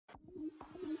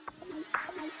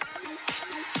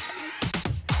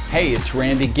Hey, it's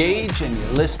Randy Gage, and you're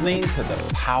listening to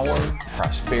the Power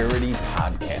Prosperity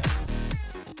Podcast.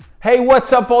 Hey,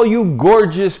 what's up, all you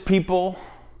gorgeous people?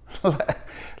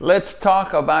 Let's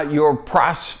talk about your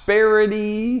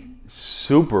prosperity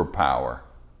superpower.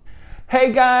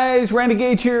 Hey guys, Randy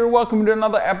Gage here. Welcome to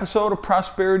another episode of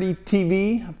Prosperity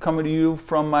TV. I'm coming to you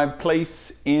from my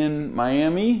place in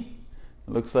Miami.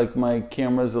 It looks like my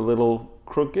camera's a little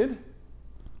crooked,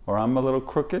 or I'm a little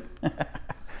crooked.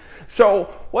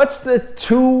 So, what's the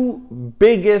two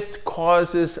biggest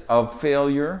causes of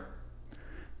failure?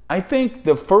 I think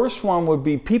the first one would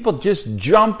be people just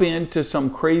jump into some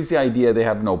crazy idea. They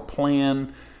have no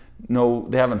plan,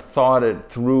 they haven't thought it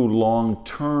through long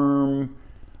term.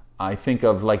 I think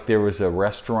of like there was a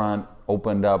restaurant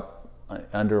opened up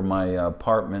under my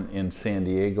apartment in San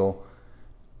Diego.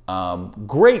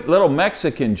 Great little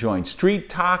Mexican joint, street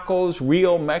tacos,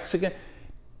 real Mexican.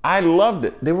 I loved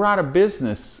it. They were out of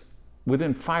business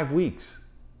within 5 weeks.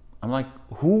 I'm like,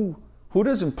 who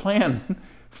doesn't plan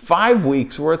 5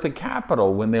 weeks worth of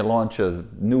capital when they launch a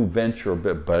new venture?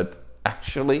 But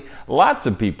actually, lots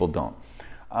of people don't.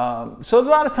 So a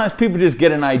lot of times people just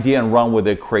get an idea and run with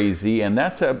it crazy, and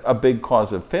that's a big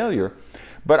cause of failure.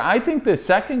 But I think the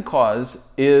second cause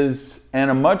is,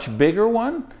 and a much bigger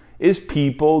one, is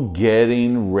people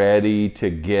getting ready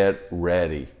to get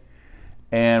ready.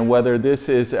 And whether this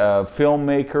is a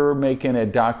filmmaker making a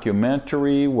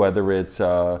documentary, whether it's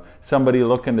somebody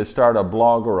looking to start a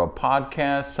blog or a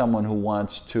podcast, someone who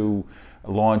wants to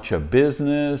launch a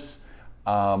business,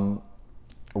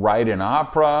 write an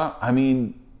opera. I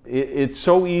mean, it's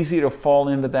so easy to fall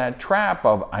into that trap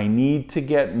of, I need to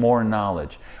get more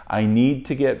knowledge. I need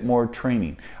to get more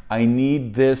training. I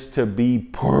need this to be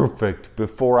perfect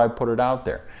before I put it out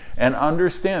there. And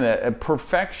understand that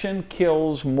perfection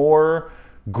kills more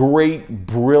great,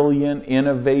 brilliant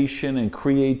innovation and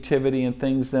creativity and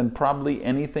things than probably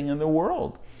anything in the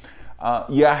world.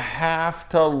 You have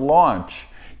to launch.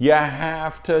 You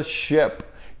have to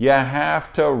ship. You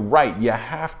have to write. You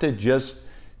have to just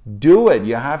do it.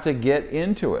 You have to get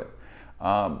into it.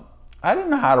 I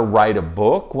didn't know how to write a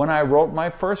book when I wrote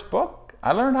my first book.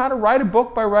 I learned how to write a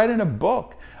book by writing a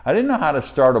book. I didn't know how to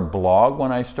start a blog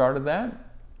when I started that.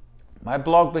 My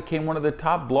blog became one of the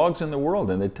top blogs in the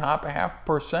world, in the top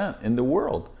 0.5% in the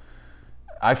world.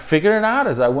 I figured it out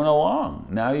as I went along.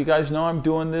 Now you guys know I'm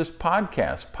doing this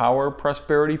podcast, Power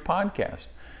Prosperity Podcast.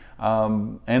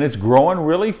 And it's growing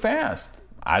really fast.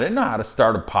 I didn't know how to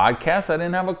start a podcast. I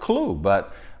didn't have a clue,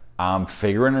 but I'm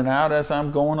figuring it out as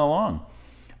I'm going along.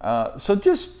 So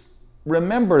just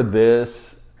remember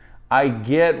this. I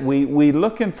get, we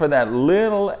looking for that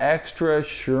little extra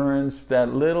assurance,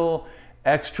 that little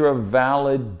extra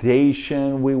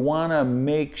validation. We want to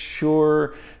make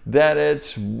sure that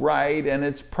it's right and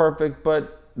it's perfect,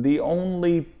 but the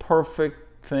only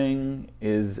perfect thing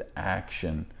is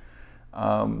action.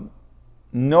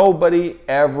 Nobody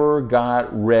ever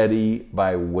got ready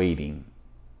by waiting.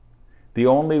 The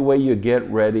only way you get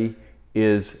ready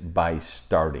is by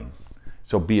starting.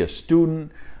 So be a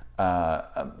student,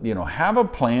 have a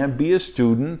plan, be a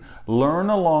student,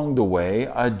 learn along the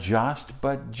way, adjust,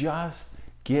 but just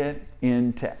get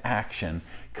into action,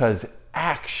 because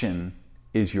action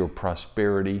is your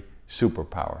prosperity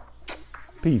superpower.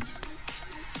 Peace.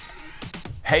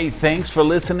 Hey, thanks for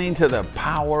listening to the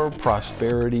Power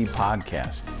Prosperity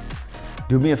Podcast.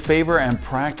 Do me a favor and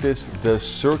practice the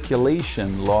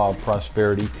circulation law of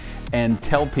prosperity and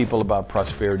tell people about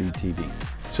Prosperity TV.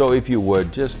 So if you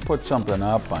would, just put something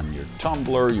up on your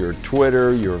Tumblr, your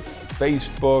Twitter, your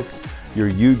Facebook, your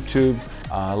YouTube.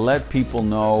 Let people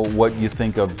know what you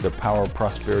think of the Power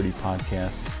Prosperity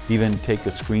Podcast. Even take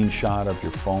a screenshot of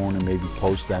your phone and maybe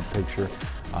post that picture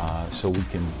so we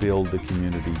can build the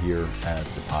community here at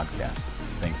the podcast.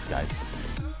 Thanks, guys.